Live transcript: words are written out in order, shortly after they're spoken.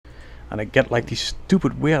and I get like these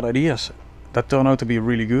stupid weird ideas that turn out to be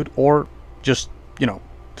really good, or just, you know,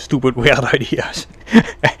 stupid weird ideas.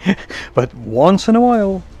 But once in a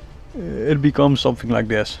while it becomes something like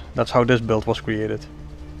this. That's how this build was created.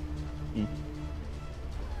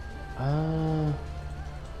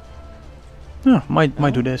 Yeah,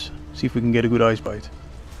 might do this. See if we can get a good ice bite.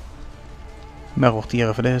 Merel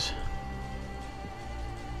tieren for this.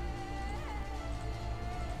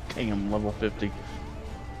 Damn, level 50.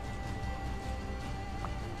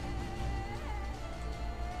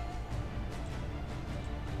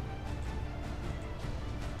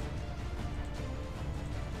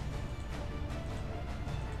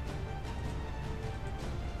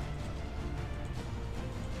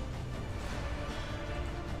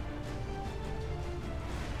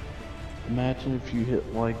 Imagine if you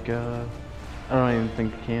hit like, I don't even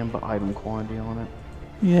think you can, but item quantity on it.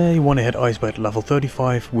 Yeah, you want to hit ice bite level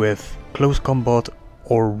 35 with close combat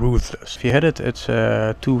or ruthless. If you hit it, it's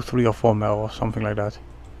 2, 3 or 4 mil or something like that.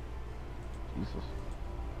 Jesus.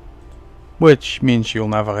 Which means you'll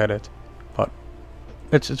never hit it. But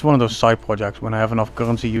it's one of those side projects. When I have enough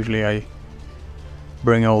currency, usually I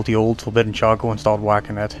bring out the old forbidden Shako and start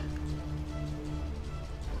whacking it.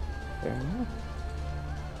 Fair enough.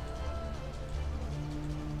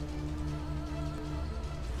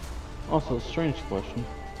 Also, a strange question.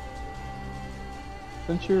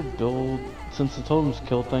 Since your build, since the totems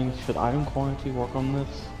kill things, should item quantity work on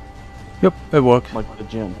this? Yep, it works. Like the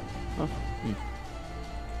gym? Huh?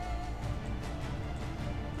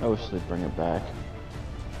 I wish they'd bring it back.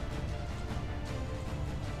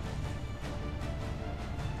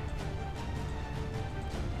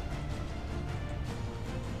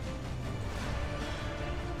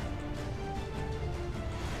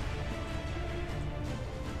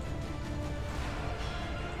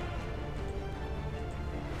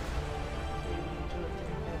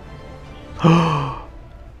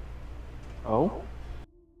 Oh?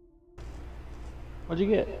 What'd you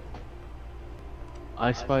get?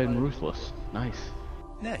 I Spy and Ruthless. Nice.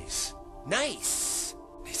 Nice. Nice.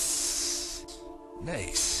 Nice.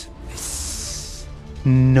 Nice. Nice.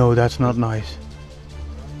 No, that's not nice.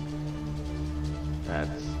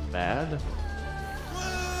 That's bad.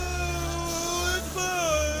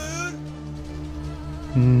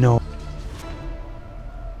 No.